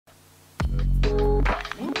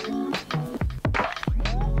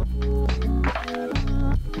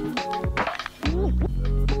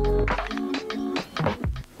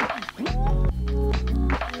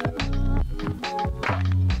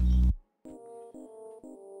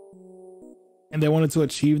And they wanted to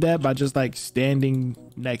achieve that by just like standing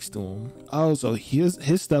next to him. Oh, so his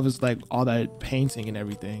stuff is like all that painting and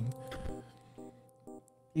everything.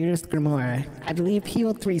 Dearest Grimoire, I believe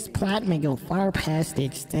P03's plot may go far past the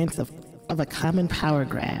extent of a common power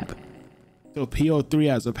grab. So P03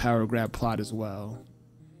 has a power grab plot as well.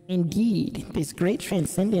 Indeed, this Great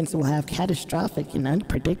Transcendence will have catastrophic and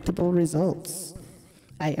unpredictable results.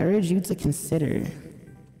 I urge you to consider.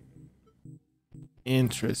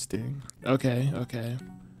 Interesting. Okay.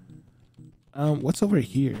 What's over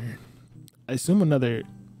here? I assume another.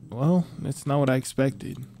 Well, that's not what I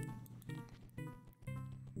expected.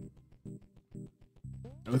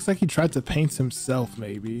 It looks like he tried to paint himself,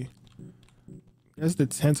 maybe. There's the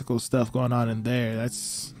tentacle stuff going on in there.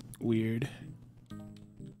 That's weird.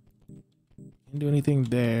 Can't do anything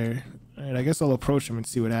there. Alright, I guess I'll approach him and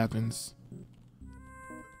see what happens.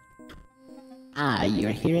 Ah,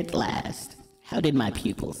 you're here at last. How did my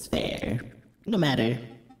pupils fare? No matter.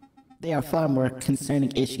 There are far more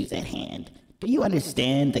concerning issues at hand. Do you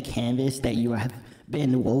understand the canvas that you have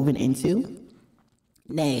been woven into?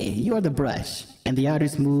 Nay, you are the brush, and the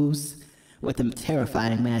artist moves with a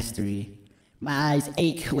terrifying mastery. My eyes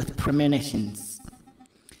ache with premonitions.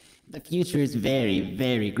 The future is very,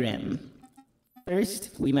 very grim.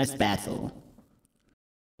 First, we must battle.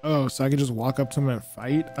 Oh, so I can just walk up to him and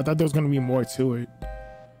fight? I thought there was gonna be more to it.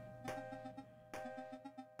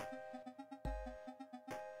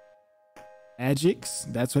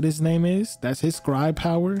 Magix, that's what his name is. That's his scribe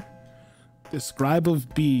power. The scribe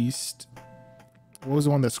of beast. What was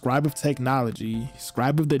the one? The scribe of technology,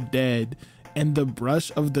 scribe of the dead, and the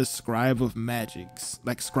brush of the scribe of magics.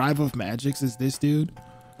 Like, scribe of magics is this dude.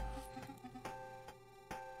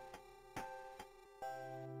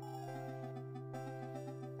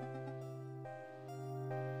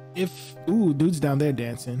 Ooh, dude's down there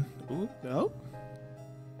dancing. Ooh, no.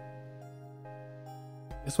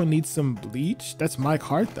 This one needs some bleach. That's Mike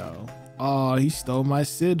Hart though. Oh, he stole my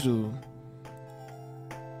sigil.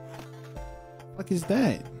 Fuck is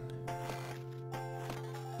that?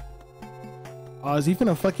 Oh, is he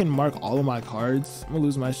gonna fucking mark all of my cards? I'm gonna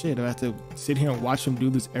lose my shit. I have to sit here and watch him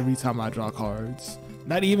do this every time I draw cards.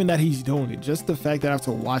 Not even that he's doing it, just the fact that I have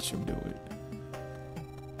to watch him do it.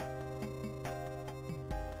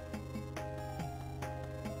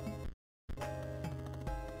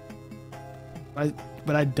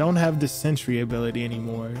 But I don't have the sentry ability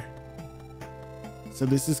anymore. So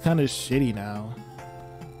this is kind of shitty now.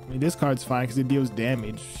 I mean, this card's fine because it deals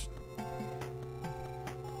damage.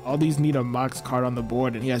 All these need a Mox card on the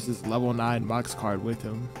board, and he has this level 9 Mox card with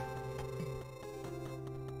him.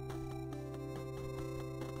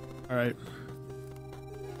 Alright.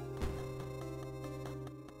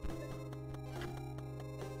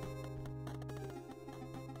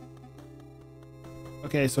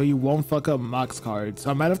 Okay, so he won't fuck up Mox cards. So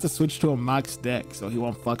I might have to switch to a Mox deck so he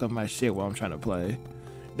won't fuck up my shit while I'm trying to play.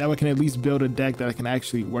 That way I can at least build a deck that I can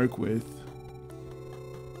actually work with.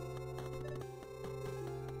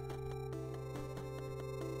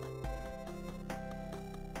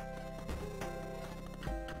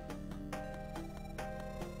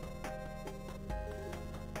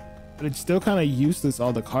 But it's still kind of useless,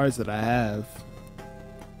 all the cards that I have.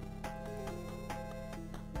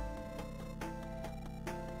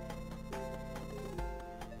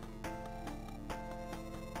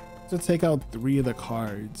 To take out 3 of the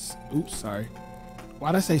cards. Oops, sorry.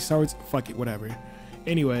 Why'd I say swords? Fuck it, whatever.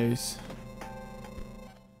 Anyways.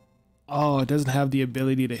 Oh, it doesn't have the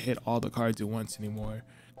ability to hit all the cards at once anymore.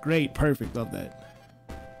 Great, perfect, love that.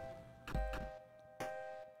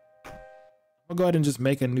 I'll go ahead and just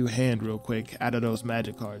make a new hand real quick out of those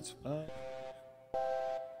magic cards.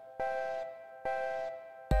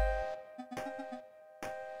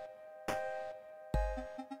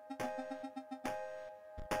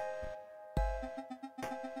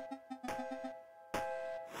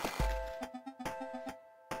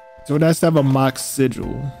 So it has to have a Mox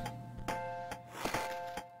sigil.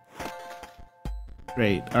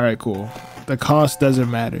 Great. All right, cool. The cost doesn't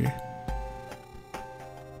matter.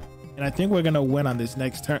 And I think we're going to win on this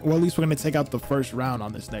next turn. Well, at least we're going to take out the first round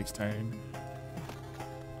on this next turn.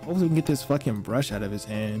 Hopefully we can get this fucking brush out of his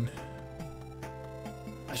hand.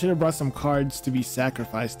 I should have brought some cards to be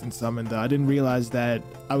sacrificed and summoned though. I didn't realize that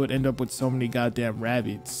I would end up with so many goddamn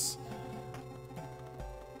rabbits.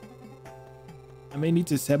 I may need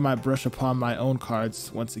to set my brush upon my own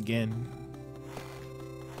cards once again.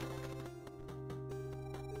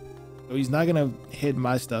 So he's not gonna hit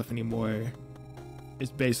my stuff anymore.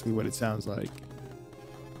 It's basically what it sounds like.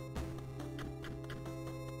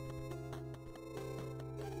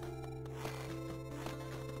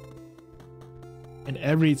 And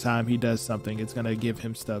every time he does something, it's gonna give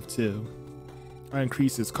him stuff too. Or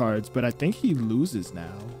increase his cards, but I think he loses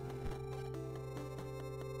now.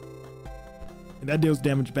 And that deals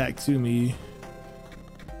damage back to me.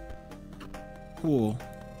 Cool.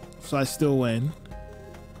 So I still win.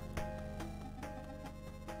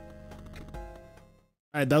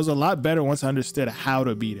 Alright, that was a lot better once I understood how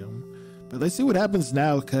to beat him. But let's see what happens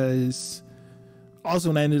now, because also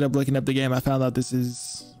when I ended up looking up the game, I found out this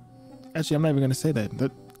is... Actually, I'm not even going to say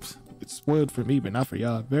that. It's spoiled for me, but not for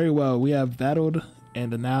y'all. Very well, we have battled,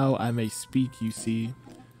 and now I may speak, you see.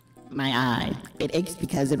 My eye, it aches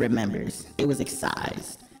because it remembers. It was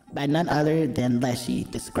excised by none other than Leshy,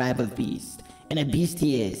 the scribe of beast. And a beast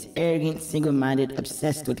he is, arrogant, single-minded,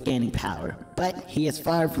 obsessed with gaining power. But he is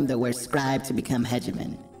far from the worst scribe to become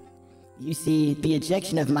hegemon. You see, the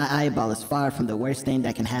ejection of my eyeball is far from the worst thing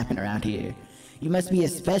that can happen around here. You must be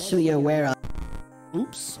especially aware of...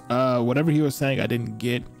 Oops. Whatever he was saying, I didn't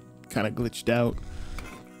get. Kind of glitched out.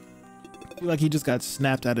 I feel like he just got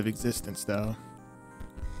snapped out of existence, though.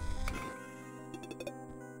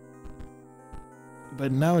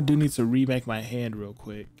 But now I do need to remake my hand real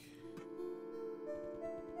quick.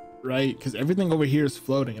 Right? Because everything over here is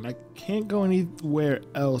floating, and I can't go anywhere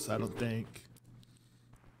else, I don't think.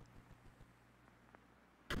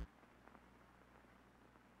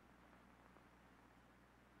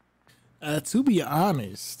 To be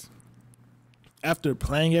honest, after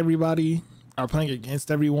playing everybody, or playing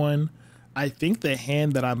against everyone, I think the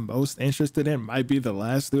hand that I'm most interested in might be the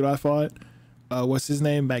last dude I fought. What's his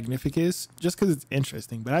name? Magnificus. Just because it's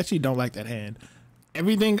interesting, but I actually don't like that hand.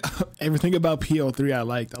 Everything about P03 I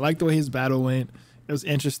liked. I liked the way his battle went. It was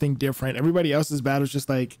interesting, different. Everybody else's battle was just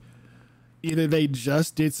like, either they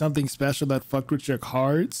just did something special that fucked with your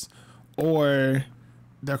cards, or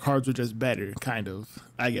their cards were just better, kind of.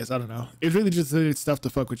 I guess, I don't know. It really just did stuff to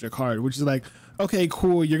fuck with your card, which is like, okay,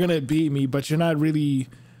 cool, you're gonna beat me, but you're not really...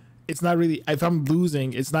 It's not really, if I'm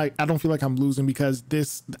losing, it's not, I don't feel like I'm losing because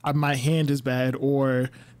this, my hand is bad or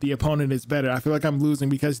the opponent is better. I feel like I'm losing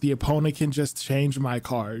because the opponent can just change my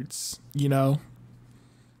cards, you know?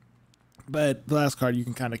 But the last card you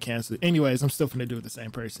can kind of cancel. Anyways, I'm still gonna do it the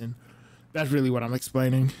same person. That's really what I'm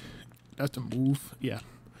explaining. That's the move. Yeah.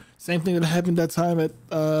 Same thing that happened that time at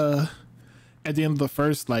the end of the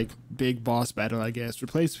first, like, big boss battle, I guess.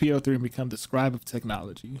 Replace P03 and become the scribe of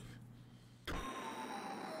technology.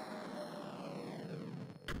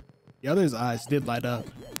 The other's eyes did light up.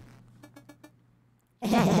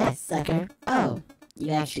 Sucker. Oh, you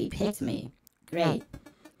actually picked me. Great.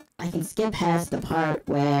 I can skip past the part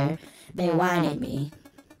where they whine at me.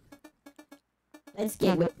 Let's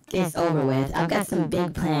get this over with. I've got some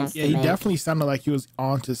big plans Yeah, to he make. definitely sounded like he was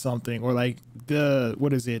onto something, or like the,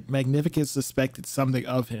 what is it? Magnificus suspected something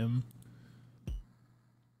of him.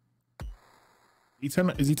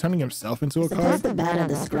 Is he turning himself into a Supposed card? to battle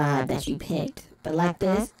the scribe that you picked, but like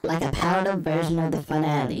this, like a powered-up version of the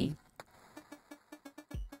finale.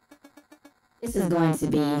 This is going to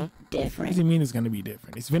be What different. does he mean it's going to be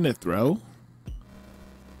different? He's finna throw?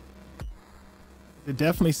 It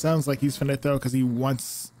definitely sounds like he's finna throw because he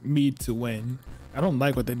wants me to win. I don't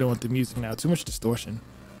like what they're doing with the music now. Too much distortion.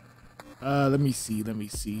 Let me see.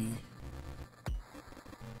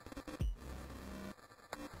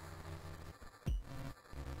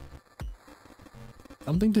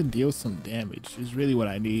 Something to deal some damage is really what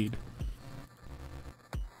I need.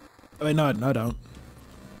 Oh, wait, no, I don't.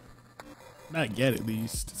 Not yet, at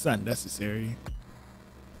least. It's not necessary.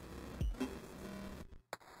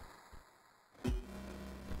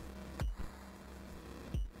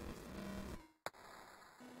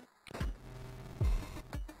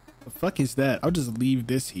 The fuck is that? I'll just leave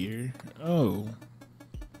this here. Oh.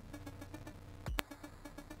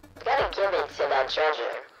 Gotta give it to that treasure.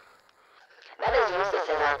 Not as useless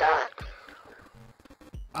as I thought.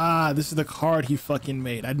 Ah, this is the card he fucking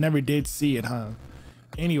made. I never did see it, huh?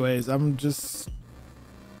 Anyways, I'm just...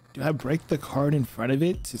 Do I break the card in front of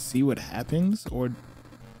it to see what happens? Or do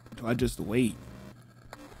I just wait?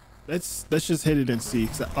 Let's just hit it and see.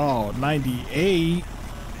 Oh, 98.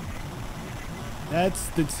 That's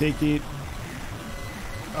the ticket.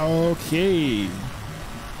 Okay.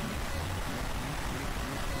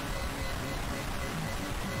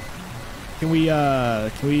 Can we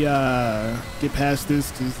get past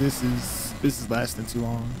this? Cause this is lasting too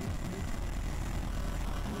long.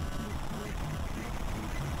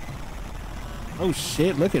 Oh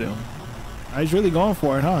shit, look at him. He's really going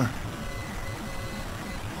for it, huh?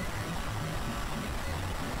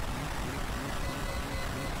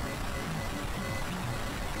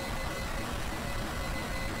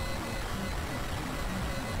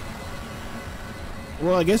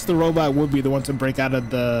 Well, I guess the robot would be the one to break out of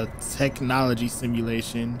the technology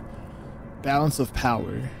simulation. Balance of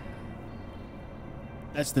power.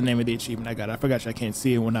 That's the name of the achievement I got. I forgot I can't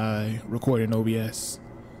see it when I record in OBS.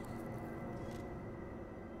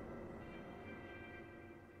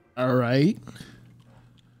 All right.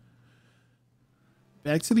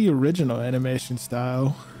 Back to the original animation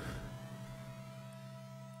style.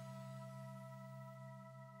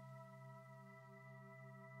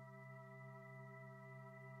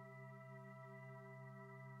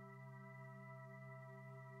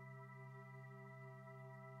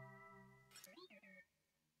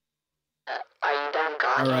 Are you done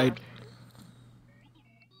All right.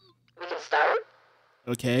 We can start?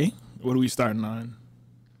 Okay. What are we starting on?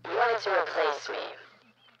 You wanted to replace me.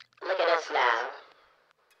 Look at us now.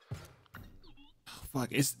 Fuck.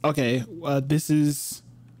 It's okay. This is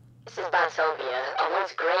Botopia, a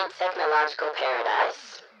once great technological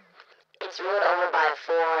paradise. It's ruled over by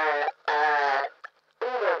 4,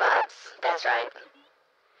 Uberbots. That's right.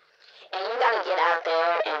 And you gotta get out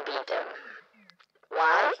there and beat them.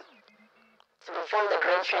 Why? To perform the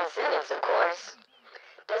Great Transcendence, of course.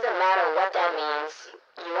 Doesn't matter what that means.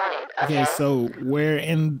 You want it, okay? okay. So we're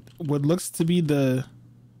in what looks to be the.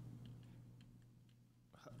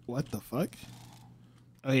 What the fuck?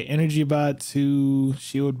 Okay, energy bot to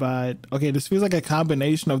shield bot. Okay, this feels like a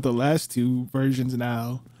combination of the last two versions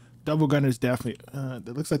now. Double gunner's definitely.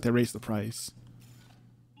 It looks like they raised the price.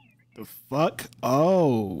 The fuck?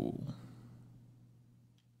 Oh.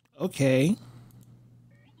 Okay.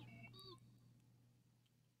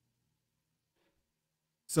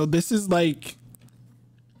 So this is like.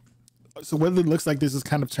 So what it looks like this is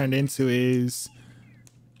kind of turned into is.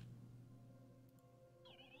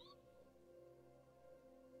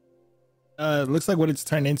 It looks like what it's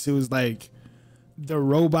turned into is like the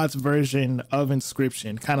robots version of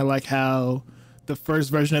Inscryption, kind of like how the first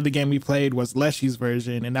version of the game we played was Leshy's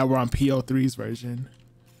version, and now we're on P03's version.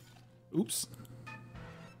 Oops.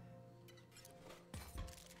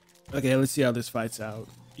 Okay, let's see how this fights out.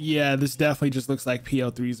 Yeah, this definitely just looks like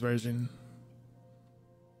P03's version.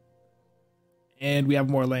 And we have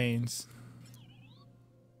more lanes.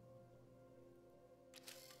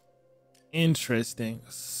 Interesting.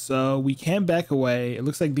 So we can't back away. It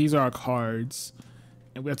looks like these are our cards,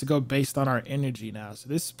 and we have to go based on our energy now. So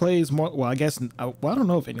this plays more. Well, I guess. Well, I don't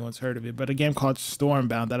know if anyone's heard of it, but a game called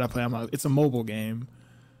Stormbound that I play. It's a mobile game.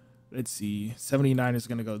 Let's see. 79 is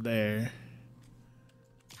gonna go there.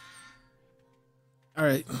 All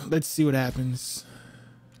right. Let's see what happens.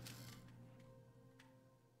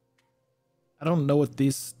 I don't know what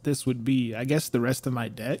this would be. I guess the rest of my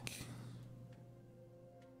deck.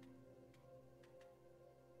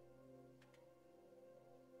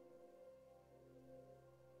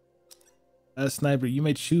 Sniper, you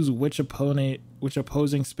may choose which opposing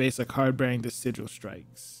space a card bearing the sigil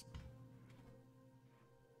strikes.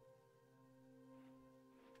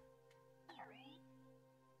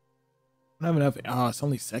 I don't have enough. Oh, it's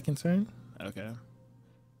only second turn? Okay.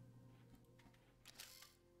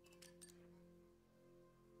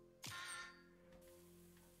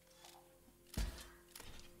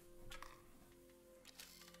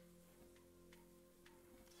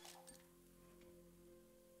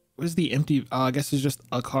 What is the empty? Oh, I guess it's just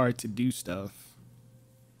a card to do stuff.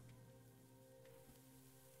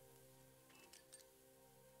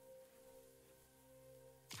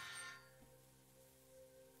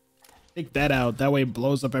 Take that out. That way it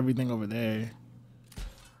blows up everything over there.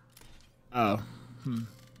 Oh.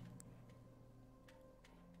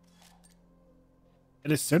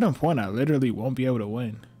 At a certain point, I literally won't be able to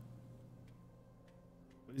win.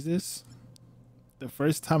 What is this? The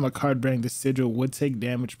first time a card bearing the sigil would take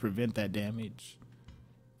damage, prevent that damage.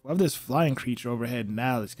 If we have this flying creature overhead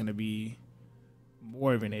now, it's going to be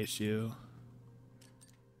more of an issue.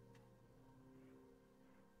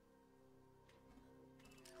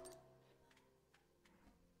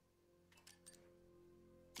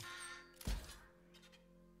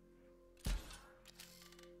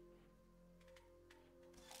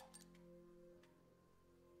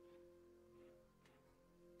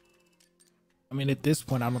 I mean, at this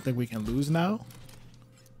point, I don't think we can lose now.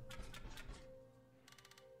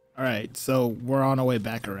 All right, so we're on our way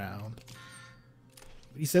back around.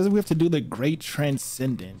 He says we have to do the Great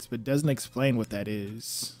Transcendence, but doesn't explain what that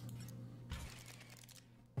is.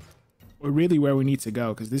 Or really where we need to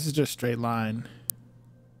go, because this is just straight line.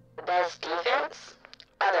 Best defense?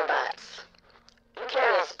 Other bots. You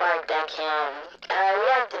carry a spark that can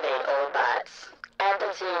reactivate old bots. Add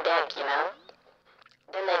them to your deck, you know?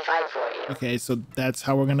 Then they fight for you. Okay, so that's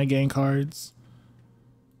how we're gonna gain cards.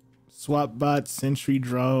 Swap bot, sentry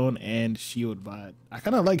drone, and shield bot. I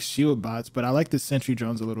kind of like shield bots, but I like the sentry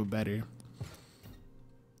drones a little better.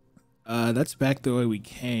 That's back the way we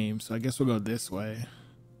came, so I guess we'll go this way.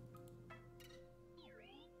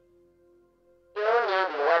 You will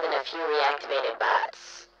need more than a few reactivated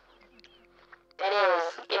bots. That is,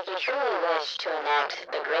 if you truly wish to enact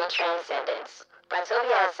the Great Transcendence.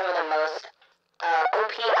 Botopia has some of the most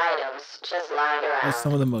OP items just lying around. Has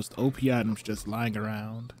some of the most OP items just lying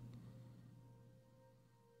around.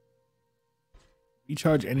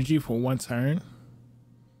 Recharge energy for 1 turn.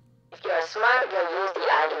 If you're smart, you'll use the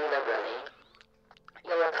item liberally.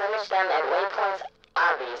 You'll replenish them at waypoints,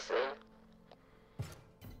 obviously.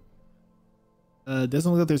 Doesn't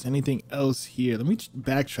look like there's anything else here. Let me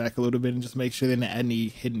backtrack a little bit and just make sure they didn't add any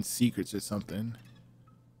hidden secrets or something.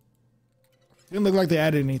 Didn't look like they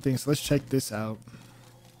added anything, so let's check this out.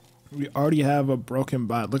 We already have a broken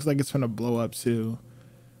bot. Looks like it's gonna blow up too.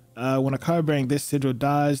 When a card bearing this sigil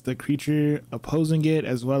dies, the creature opposing it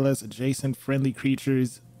as well as adjacent friendly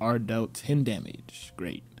creatures are dealt 10 damage.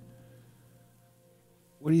 Great.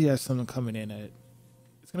 What do you have something coming in at?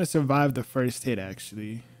 It's gonna survive the first hit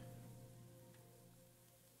actually.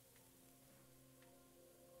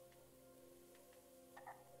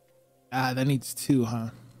 Ah, that needs 2, huh?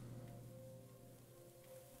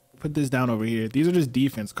 Put this down over here. These are just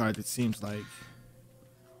defense cards, it seems like.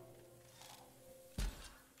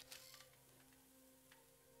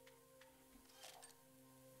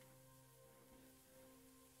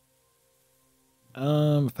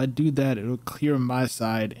 If I do that, it'll clear my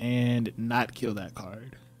side and not kill that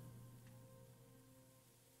card.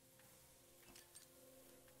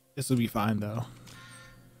 This will be fine though.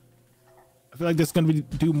 I feel like this is gonna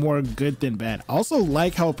do more good than bad. I also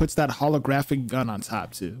like how it puts that holographic gun on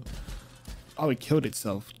top too. Oh, it killed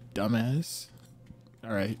itself, dumbass.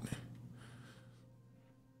 All right.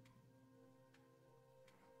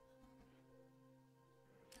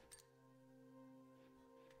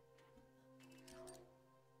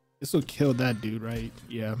 This will kill that dude, right?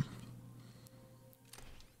 Yeah.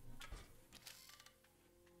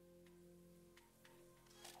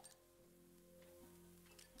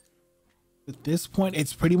 At this point,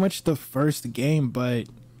 it's pretty much the first game, but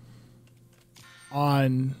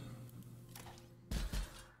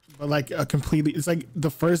like a completely, it's like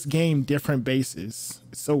the first game, different bases.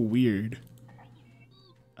 It's so weird.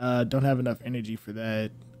 Don't have enough energy for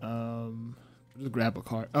that. Just grab a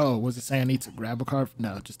card. Oh, was it saying I need to grab a card?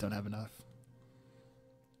 No, just don't have enough.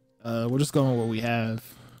 We'll just go on what we have.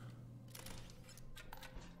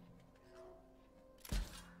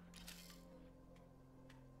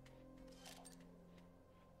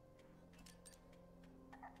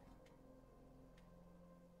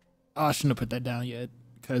 Oh, I shouldn't have put that down yet,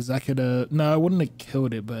 because I could no, I wouldn't have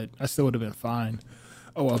killed it, but I still would have been fine.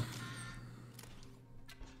 Oh well.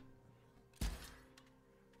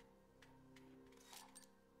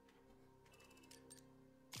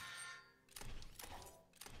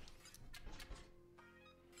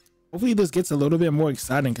 Hopefully this gets a little bit more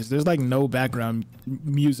exciting, because there's like no background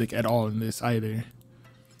music at all in this either.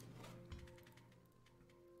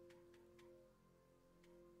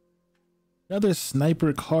 Another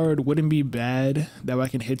sniper card wouldn't be bad. That way I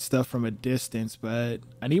can hit stuff from a distance, but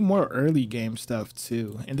I need more early game stuff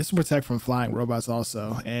too. And this will protect from flying robots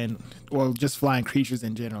also, and well, just flying creatures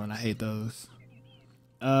in general, and I hate those.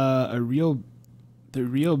 The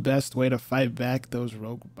real best way to fight back those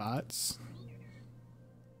rogue bots.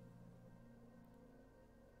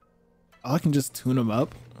 Oh, I can just tune them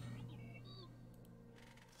up.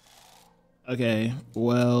 Okay,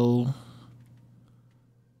 well,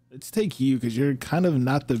 let's take you because you're kind of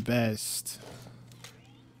not the best.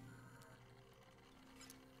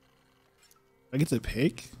 I get to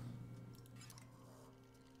pick.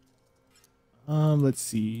 Let's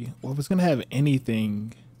see. Well, if it's gonna have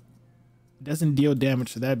anything, it doesn't deal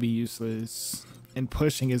damage, so that'd be useless. And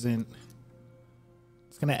pushing isn't.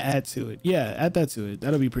 It's gonna add to it. Yeah, add that to it.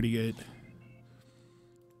 That'll be pretty good.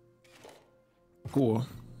 Cool.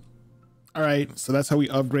 All right, so that's how we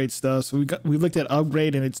upgrade stuff. So we looked at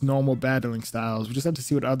upgrade and its normal battling styles. We just have to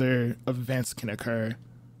see what other events can occur.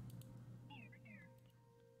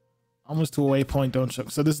 Almost to a waypoint, don't show.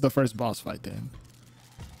 So this is the first boss fight then.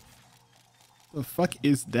 The fuck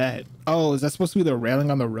is that? Oh, is that supposed to be the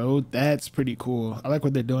railing on the road? That's pretty cool. I like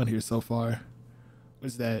what they're doing here so far.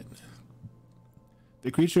 What's that?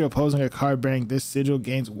 The creature opposing a card bearing this sigil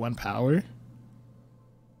gains 1 power.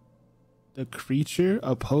 The creature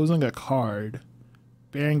opposing a card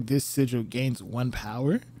bearing this sigil gains 1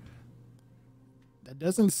 power? That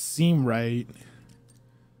doesn't seem right.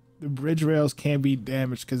 The bridge rails can be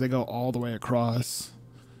damaged because they go all the way across.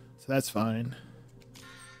 So that's fine.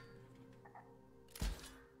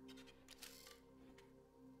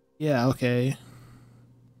 Yeah, okay.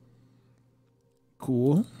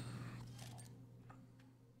 Cool.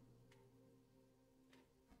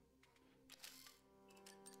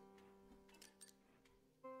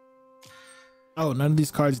 Oh, none of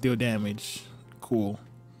these cards deal damage. Cool.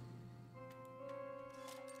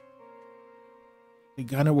 The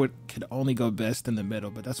gunner could only go best in the middle,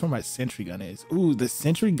 but that's where my sentry gun is. Ooh, the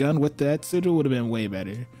sentry gun with that sigil would have been way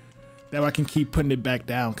better. That way I can keep putting it back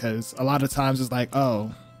down, because a lot of times it's like,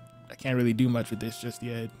 oh, I can't really do much with this just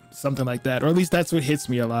yet. Something like that. Or at least that's what hits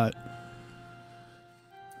me a lot.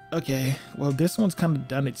 Okay, well, this one's kind of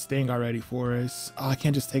done its thing already for us. Oh, I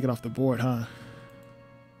can't just take it off the board, huh?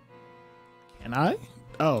 Can I?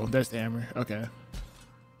 Oh, there's the hammer. Okay.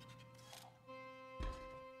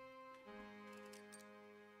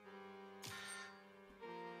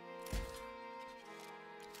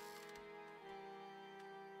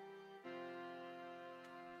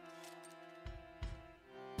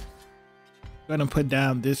 Gonna put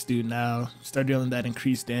down this dude now. Start dealing that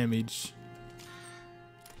increased damage.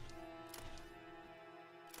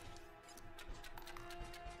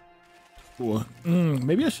 Cool.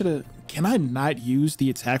 Maybe I should have. Can I not use the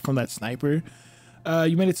attack from that sniper?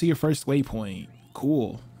 You made it to your first waypoint.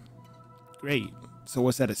 Cool. Great. So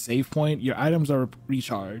what's that, a save point? Your items are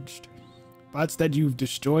recharged. Bots that you've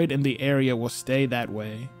destroyed in the area will stay that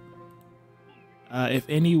way.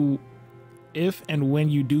 If and when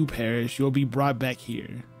you do perish, you'll be brought back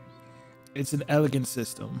here. It's an elegant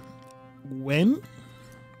system. When?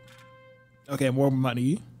 Okay, more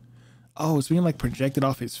money. Oh, it's being like projected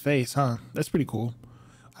off his face, huh? That's pretty cool.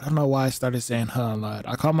 I don't know why I started saying huh a lot.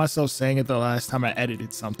 I caught myself saying it the last time I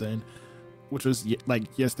edited something, which was like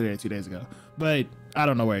yesterday or 2 days ago. But I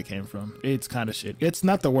don't know where it came from. It's kind of shit. It's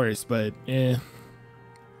not the worst, but eh.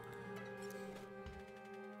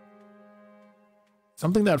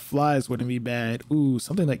 Something that flies wouldn't be bad. Ooh,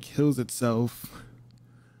 something that kills itself.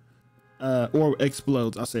 Or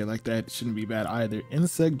explodes. I'll say it like that. It shouldn't be bad either.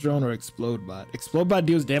 Insect drone or explode bot. Explode bot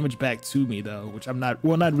deals damage back to me though, which I'm not,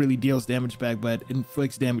 well, not really deals damage back, but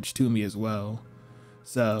inflicts damage to me as well.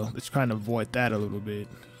 So let's try and avoid that a little bit.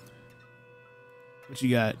 What you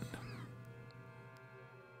got?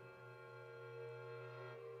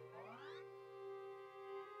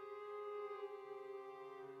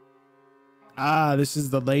 Ah, this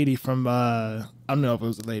is the lady from, I don't know if it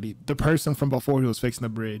was a lady. The person from before who was fixing the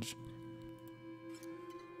bridge.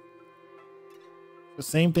 The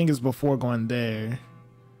same thing as before going there.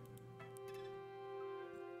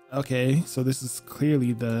 Okay, so this is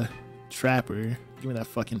clearly the trapper. Give me that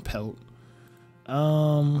fucking pelt.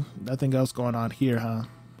 Nothing else going on here, huh?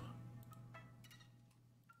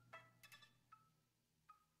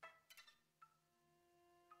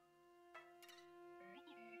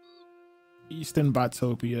 Eastern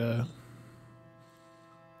Botopia.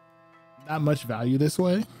 Not much value this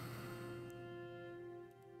way.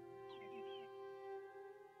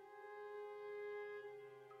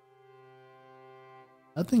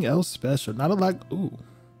 Nothing else special. Not a lot. Ooh.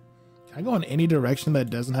 Can I go in any direction that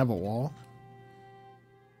doesn't have a wall?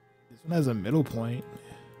 This one has a middle point.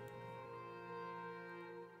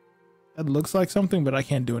 That looks like something, but I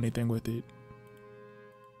can't do anything with it.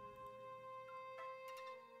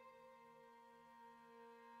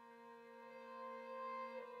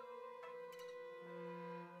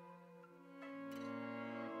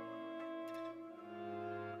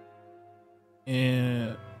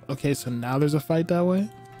 And okay, so now there's a fight that way.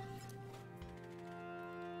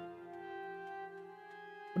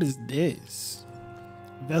 What is this?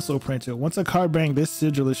 Vessel printer. Once a card bearing this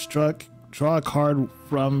sigil is struck, draw a card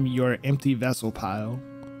from your empty vessel pile.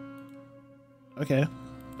 Okay,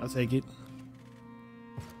 I'll take it.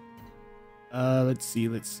 Let's see.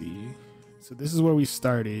 So this is where we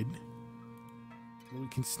started. We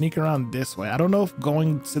can sneak around this way. I don't know if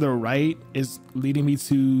going to the right is leading me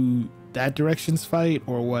to that direction's fight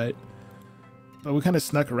or what, but we kind of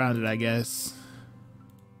snuck around it, I guess.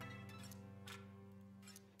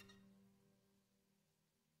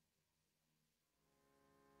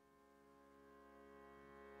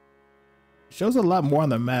 Shows a lot more on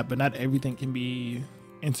the map, but not everything can be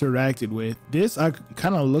interacted with. This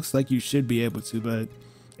kind of looks like you should be able to, but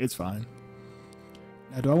it's fine.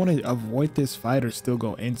 Now, do I want to avoid this fight or still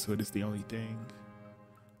go into it is the only thing.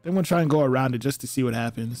 Then we'll try and go around it just to see what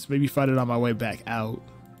happens. Maybe fight it on my way back out.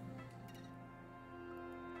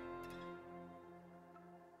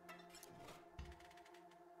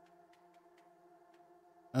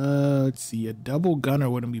 Let's see. A double gunner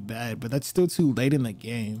wouldn't be bad, but that's still too late in the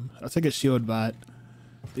game. I'll take a shield bot.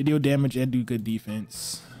 They deal damage and do good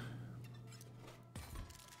defense.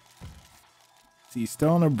 See, still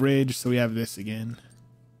on a bridge, so we have this again.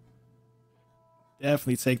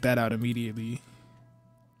 Definitely take that out immediately.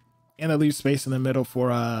 And I leave space in the middle for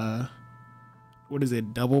what is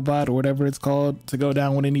it, double bot or whatever it's called, to go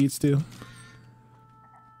down when it needs to.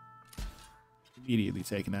 Immediately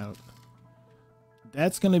taken out.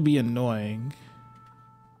 That's gonna be annoying.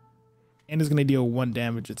 And it's gonna deal 1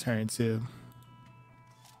 damage a turn too.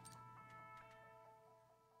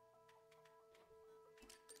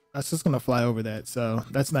 That's just gonna fly over that, so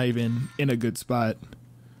that's not even in a good spot.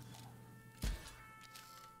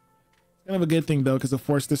 Kind of a good thing though, because it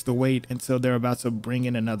forced us to wait until they're about to bring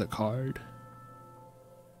in another card.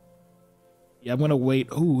 Yeah, I'm gonna wait.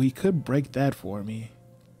 Ooh, he could break that for me.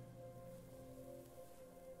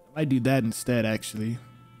 I might do that instead, actually.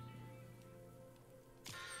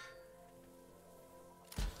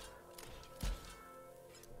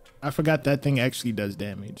 I forgot that thing actually does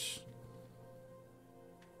damage.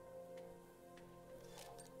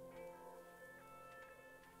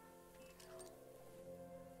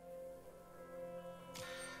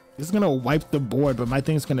 This is gonna wipe the board, but my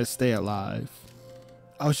thing's gonna stay alive.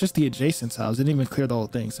 Oh, it's just the adjacent tiles. It didn't even clear the whole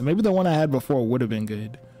thing. So maybe the one I had before would have been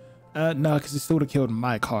good. No, because it still would have killed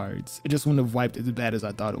my cards. It just wouldn't have wiped as bad as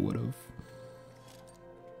I thought it would have.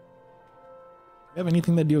 You have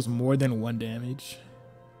anything that deals more than 1 damage?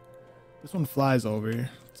 This one flies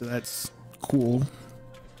over, so that's cool.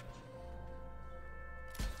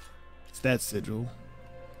 It's that sigil.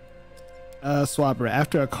 Swapper.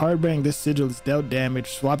 After a card bearing this sigil is dealt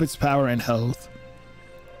damage, swap its power and health.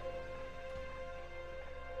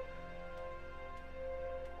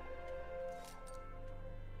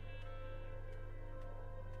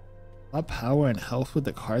 Swap power and health with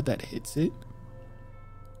the card that hits it.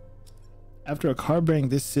 After a card bearing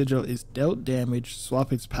this sigil is dealt damage,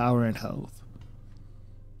 swap its power and health.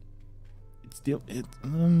 It's dealt it.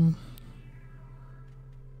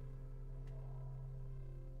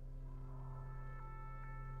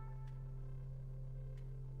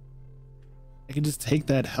 I can just take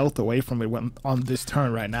that health away from it when, on this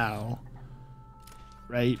turn right now.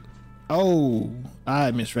 Right? Oh,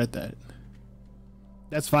 I misread that.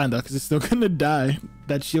 That's fine though, because it's still gonna die.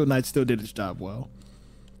 That Shield Knight still did its job well.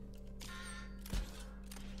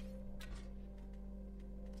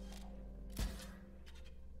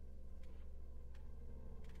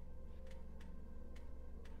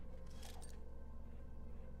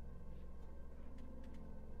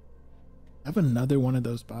 I have another one of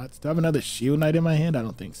those bots. Do I have another Shield Knight in my hand? I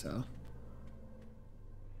don't think so.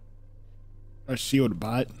 Or Shield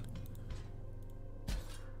Bot.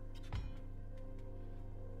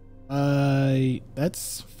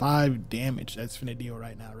 That's 5 damage that's finna deal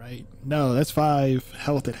right now, right? No, that's 5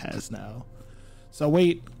 health it has now. So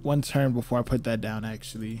wait 1 turn before I put that down,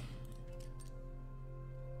 actually.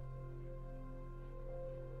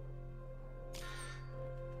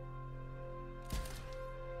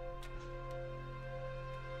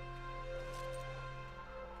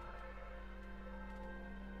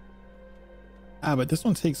 Ah, but this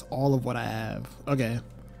one takes all of what I have. Okay.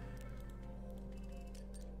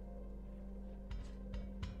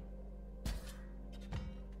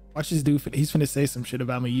 Watch this dude. He's finna say some shit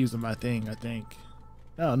about me using my thing, I think.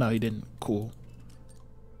 Oh, no, he didn't. Cool.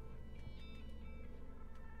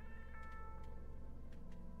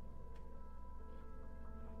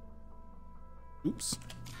 Oops.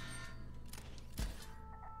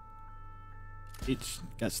 Bitch,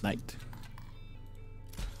 got sniped.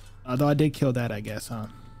 Although I did kill that, I guess, huh?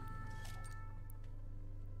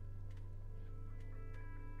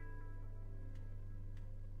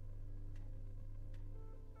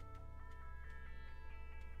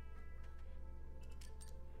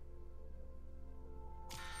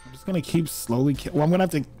 I'm just gonna keep slowly well, I'm gonna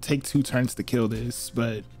have to take 2 turns to kill this,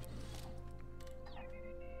 but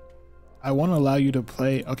I want to allow you to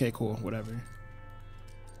play. Okay, cool, whatever.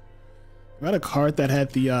 If I had a card that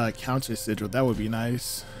had the counter sigil, that would be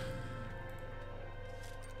nice.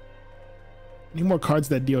 Need more cards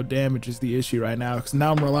that deal damage is the issue right now, because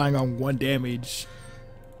now I'm relying on 1 damage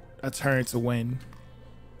a turn to win.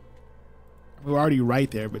 We're already right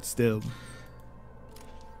there, but still.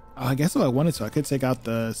 Oh, I guess if I wanted to, I could take out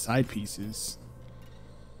the side pieces.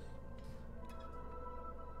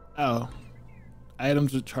 Oh.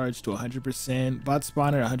 Items are charged to 100%. Bot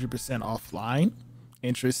spawner 100% offline.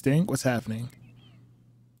 Interesting. What's happening?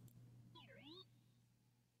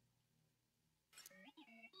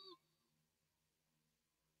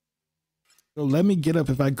 So let me get up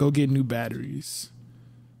if I go get new batteries.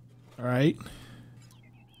 All right.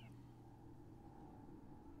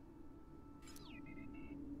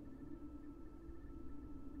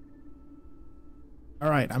 All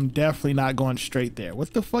right, I'm definitely not going straight there.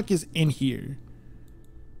 What the fuck is in here?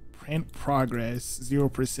 Print progress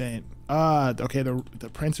 0%. Okay, the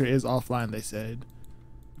printer is offline, they said.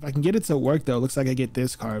 If I can get it to work though, it looks like I get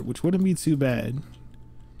this card, which wouldn't be too bad.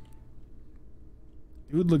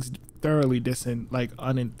 Dude looks thoroughly distant, like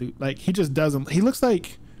unenthused. Like he just doesn't. He looks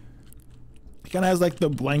like he kind of has like the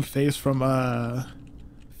blank face from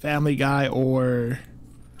Family Guy, or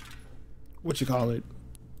what you call it?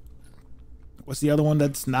 What's the other one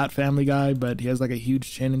that's not Family Guy, but he has like a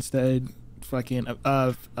huge chin instead? Fucking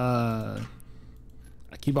I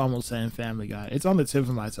keep almost saying Family Guy. It's on the tip of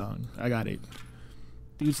my tongue. I got it.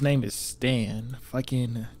 Dude's name is Stan.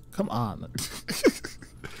 Fucking come on.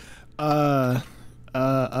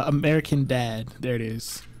 American Dad. There it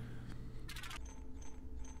is.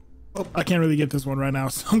 Oh, I can't really get this one right now,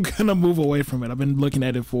 so I'm gonna move away from it. I've been looking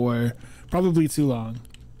at it for probably too long.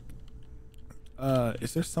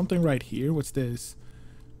 Is there something right here? What's this?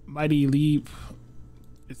 Mighty Leap.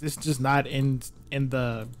 Is this just not in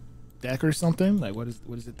the deck or something? Like what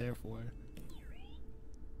is it there for?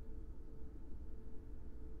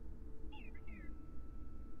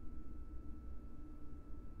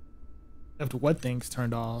 Left what things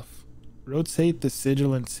turned off? Rotate the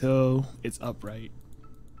sigil until it's upright.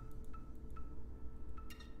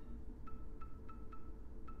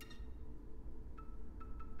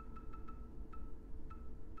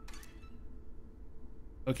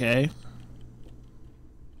 Okay.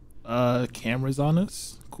 Cameras on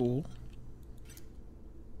us. Cool.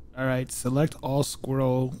 All right, collect all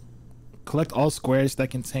squares that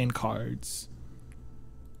contain cards.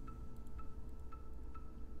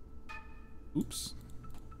 Oops.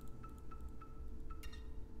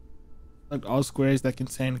 Select all squares that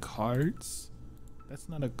contain cards. That's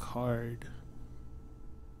not a card.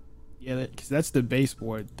 Yeah, because that's the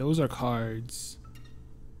baseboard. Those are cards.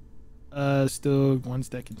 Still ones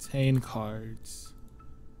that contain cards.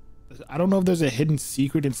 I don't know if there's a hidden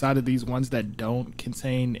secret inside of these ones that don't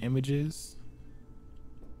contain images.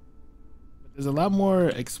 But there's a lot more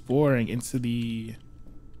exploring into the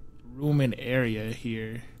room and area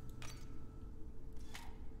here.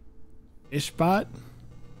 Ishbot?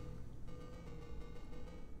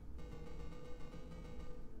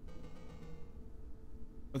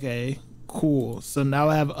 Okay, cool. So now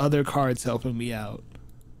I have other cards helping me out.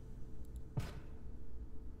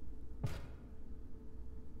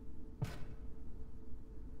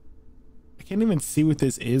 I can't even see what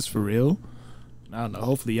this is for real. I don't know.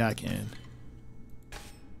 Hopefully I can.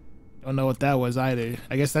 Don't know what that was either.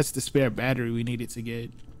 I guess that's the spare battery we needed to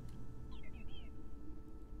get.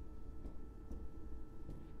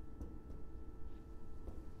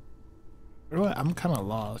 I'm kind of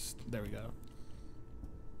lost. There we go.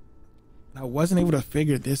 I wasn't able to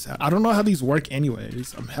figure this out. I don't know how these work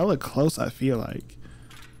anyways. I'm hella close, I feel like.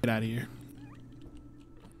 Get out of here.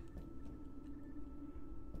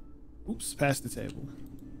 Oops, past the table.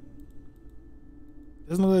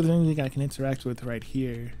 Doesn't look like there's anything I can interact with right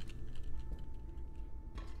here.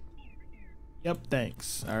 Yep,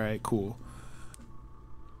 thanks. All right, cool.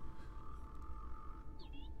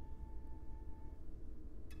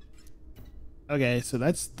 Okay, so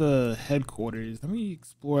that's the headquarters. Let me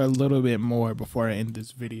explore a little bit more before I end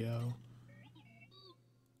this video.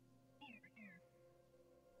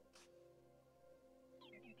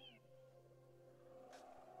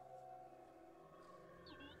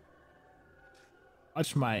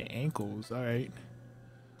 Watch my ankles. All right.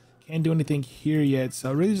 Can't do anything here yet,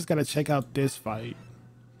 so I really just gotta check out this fight.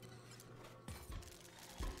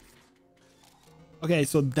 Okay,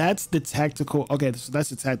 so that's the tactical. Okay, so that's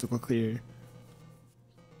the tactical clear.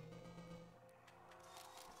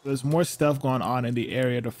 There's more stuff going on in the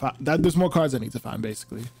area to find. There's more cards I need to find,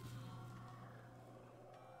 basically.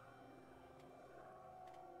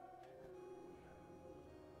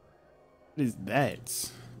 What is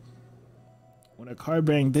that? When a card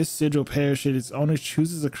bearing this sigil parachute, its owner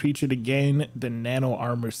chooses a creature to gain the nano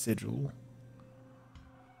armor sigil.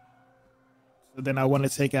 So then I want to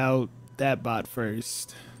take out that bot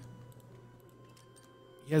first.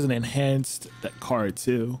 He has an enhanced that card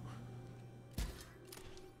too.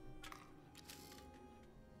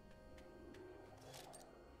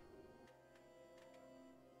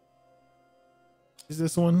 Is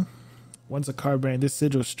this one? Once a card bearing this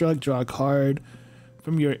sigil struck, draw a card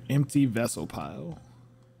from your empty vessel pile.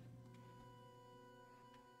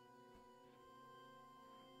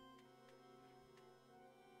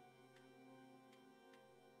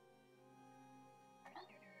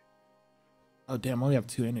 Oh damn, I only have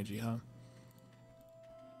 2 energy, huh?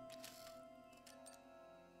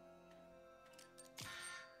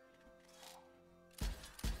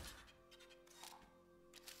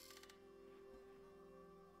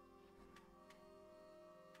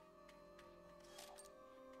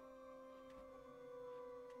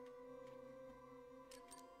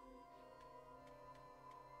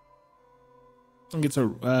 It's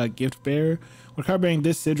a gift bearer. When a card bearing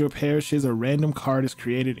this sigil perishes, a random card is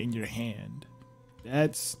created in your hand.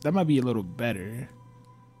 That might be a little better.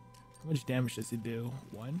 How much damage does it do?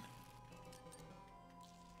 1?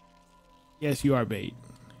 Yes, you are bait.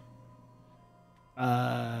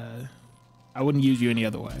 I wouldn't use you any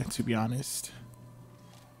other way, to be honest.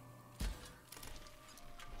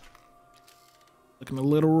 Looking a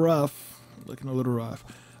little rough. Looking a little rough.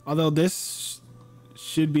 Although this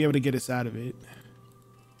should be able to get us out of it.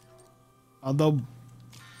 Although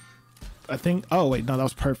I think, oh wait, no, that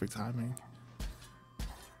was perfect timing.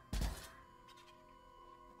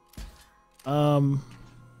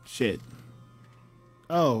 Shit.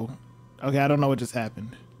 Oh, okay, I don't know what just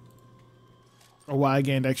happened. Or why I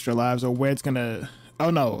gained extra lives, or where it's gonna, oh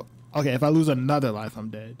no. Okay, if I lose another life, I'm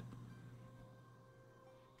dead.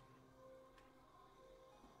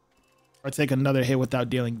 Or take another hit without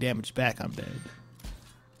dealing damage back, I'm dead.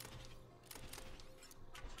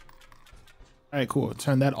 All right, cool.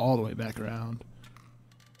 Turn that all the way back around.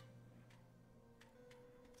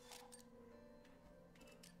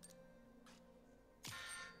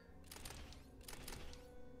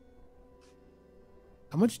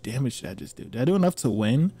 How much damage did I just do? Did I do enough to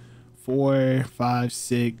win? 4, 5,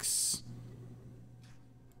 6.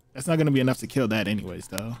 That's not going to be enough to kill that anyways,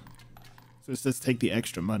 though. So let's just take the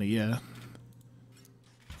extra money, yeah.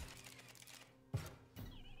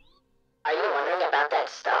 Are you wondering about that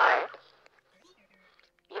star?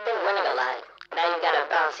 You've been winning a lot. Now you got a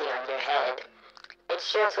bounty on your head. It's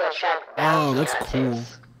sure to attract bounty that's hunters. cool.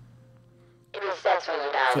 It resets when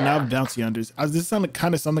you die. So now bounty hunters. This is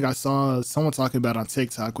kind of something I saw someone talking about on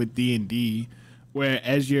TikTok with D&D, where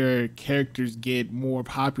as your characters get more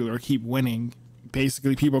popular or keep winning,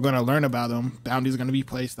 basically people are going to learn about them. Bounties are going to be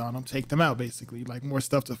placed on them. Take them out, basically, like more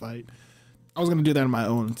stuff to fight. I was going to do that on my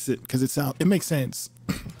own because it makes sense.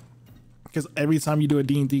 Because every time you do a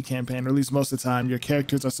D&D campaign, or at least most of the time, your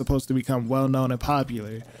characters are supposed to become well-known and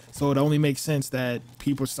popular. So it only makes sense that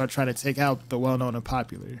people start trying to take out the well-known and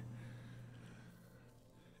popular.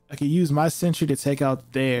 I could use my sentry to take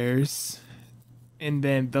out theirs, and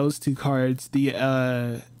then those two cards,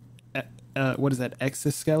 the what is that,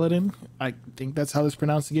 exoskeleton? I think that's how it's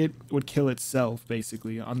pronouncing it, would kill itself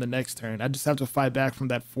basically on the next turn. I just have to fight back from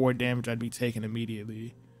that 4 damage I'd be taking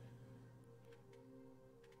immediately.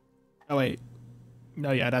 Oh wait,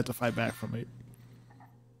 no, yeah, I'd have to fight back from it.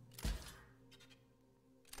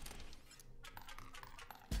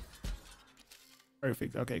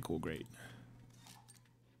 Perfect. Okay, cool, great.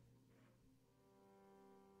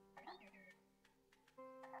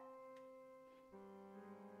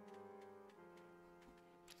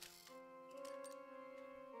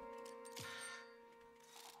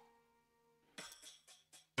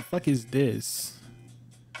 The fuck is this?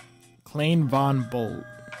 Klein Von Bolt.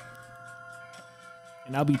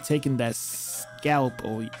 And I'll be taking that scalp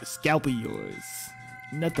of yours.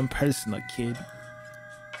 Nothing personal, kid.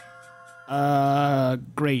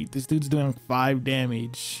 Great. This dude's doing 5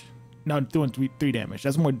 damage. No, doing 3 damage.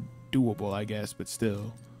 That's more doable, I guess, but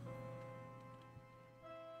still.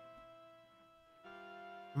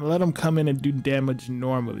 I'm gonna let him come in and do damage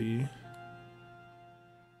normally.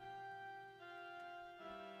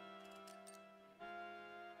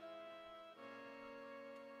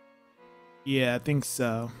 Yeah, I think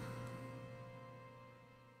so.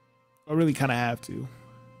 I really kind of have to.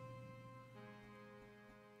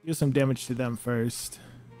 Do some damage to them first.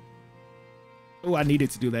 Oh, I needed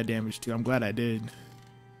to do that damage too. I'm glad I did.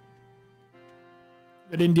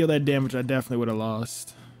 If I didn't deal that damage, I definitely would have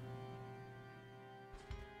lost.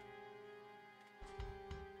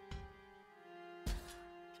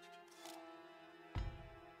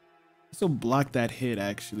 This will block that hit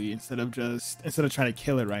actually, instead of trying to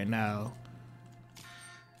kill it right now.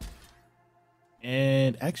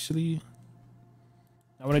 And actually,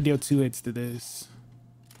 I want to deal 2 hits to this.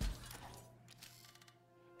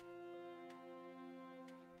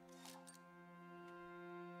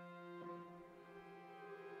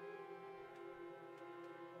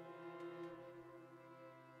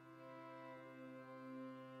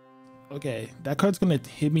 Okay, that card's gonna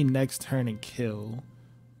hit me next turn and kill.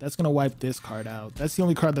 That's gonna wipe this card out. That's the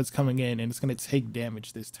only card that's coming in, and it's gonna take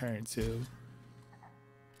damage this turn too.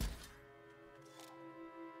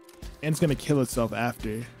 And it's gonna kill itself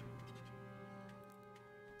after. What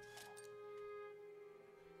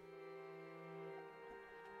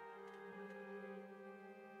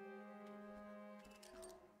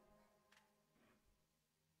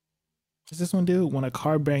does this one do? When a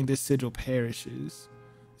card bearing this sigil perishes.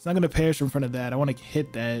 It's not gonna perish in front of that. I want to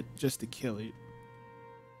hit that just to kill it.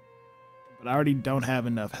 But I already don't have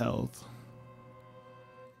enough health.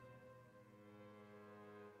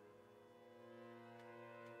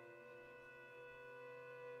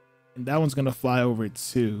 And that one's gonna fly over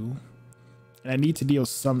too. And I need to deal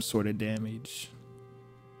some sort of damage.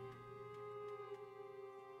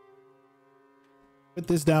 Put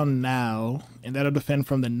this down now, and that'll defend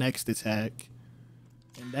from the next attack.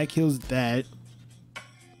 And that kills that.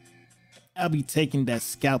 I'll be taking that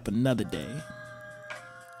scalp another day.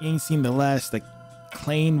 You ain't seen the last, like,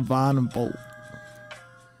 Klein Von Bolt.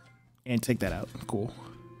 And take that out. Cool.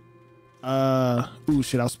 Ooh,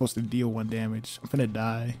 shit, I was supposed to deal 1 damage. I'm finna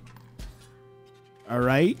die.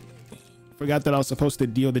 Alright. Forgot that I was supposed to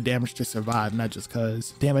deal the damage to survive, not just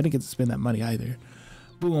cause. Damn, I didn't get to spend that money either.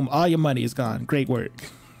 Boom, all your money is gone. Great work.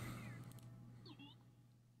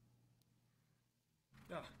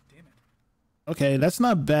 Oh, damn it. Okay, that's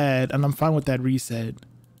not bad, and I'm fine with that reset.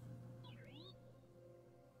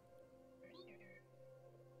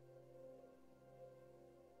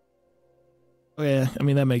 Oh yeah, I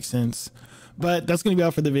mean, that makes sense. But that's gonna be all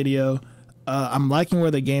for the video. I'm liking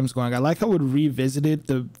where the game's going. I like how it revisited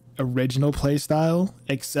the original playstyle,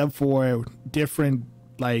 except for different,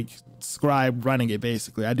 like, scribe running it,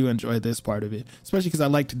 basically. I do enjoy this part of it, especially because I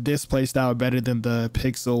liked this playstyle better than the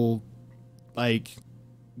pixel, like,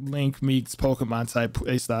 Link meets Pokemon type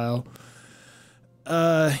playstyle.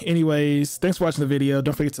 Anyways, thanks for watching the video.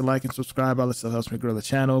 Don't forget to like and subscribe. All that stuff helps me grow the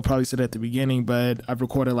channel. Probably said at the beginning, but I've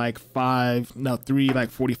recorded like 3 like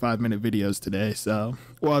 45-minute videos today. So,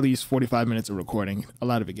 well, at least 45 minutes of recording. A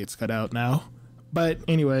lot of it gets cut out now. But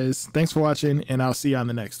anyways, thanks for watching, and I'll see you on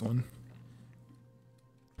the next one.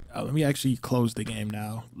 Let me actually close the game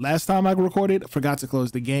now. Last time I recorded, I forgot to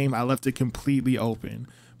close the game. I left it completely open,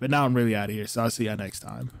 but now I'm really out of here. So I'll see you next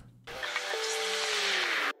time.